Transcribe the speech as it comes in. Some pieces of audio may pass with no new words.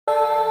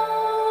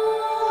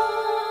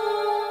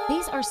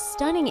are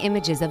stunning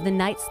images of the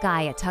night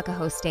sky at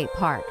Tuckahoe State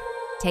Park,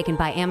 taken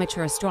by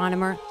amateur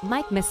astronomer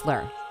Mike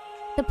Missler.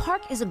 The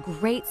park is a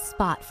great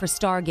spot for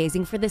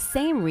stargazing for the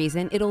same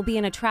reason it'll be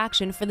an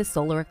attraction for the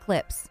solar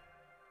eclipse.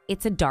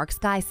 It's a dark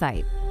sky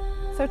site.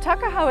 So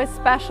Tuckahoe is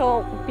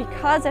special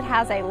because it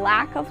has a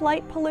lack of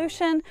light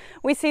pollution.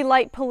 We see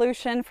light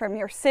pollution from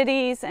your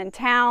cities and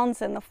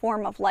towns in the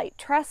form of light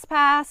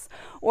trespass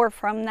or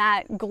from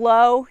that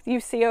glow you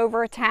see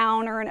over a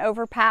town or an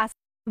overpass.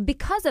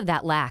 Because of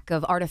that lack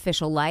of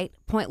artificial light,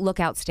 Point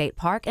Lookout State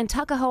Park and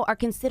Tuckahoe are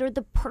considered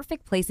the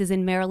perfect places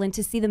in Maryland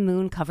to see the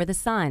moon cover the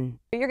sun.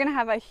 You're going to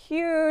have a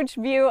huge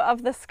view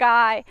of the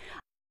sky.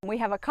 We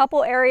have a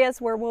couple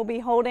areas where we'll be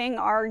holding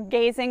our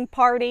gazing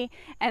party,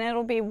 and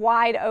it'll be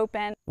wide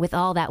open. With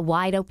all that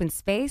wide open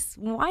space,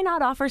 why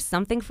not offer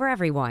something for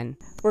everyone?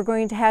 We're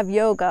going to have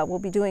yoga.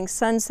 We'll be doing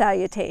sun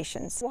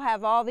salutations. We'll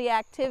have all the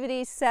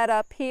activities set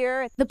up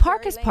here. The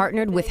park has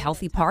partnered with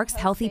Healthy Parks,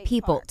 Healthy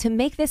People to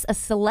make this a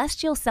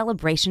celestial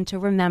celebration to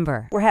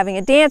remember. We're having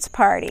a dance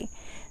party,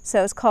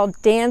 so it's called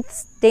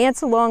Dance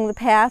Along the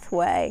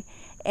Pathway,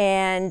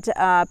 and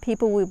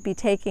people will be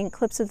taking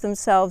clips of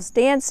themselves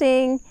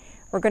dancing.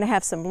 We're going to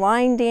have some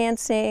line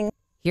dancing.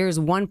 Here's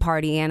one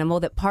party animal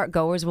that park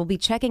goers will be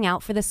checking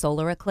out for the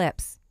solar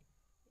eclipse.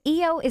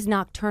 Eo is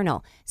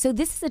nocturnal, so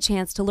this is a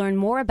chance to learn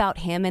more about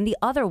him and the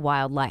other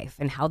wildlife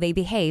and how they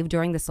behave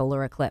during the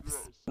solar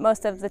eclipse.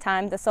 Most of the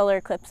time, the solar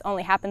eclipse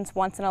only happens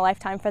once in a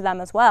lifetime for them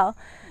as well.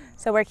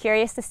 So we're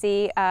curious to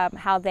see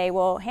how they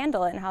will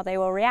handle it and how they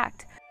will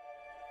react.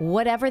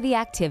 Whatever the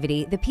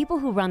activity, the people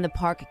who run the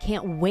park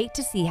can't wait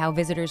to see how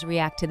visitors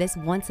react to this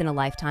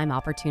once-in-a-lifetime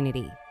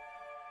opportunity.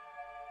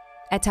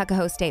 At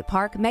Tuckahoe State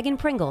Park, Megan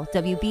Pringle,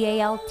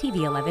 WBAL-TV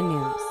 11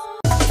 News.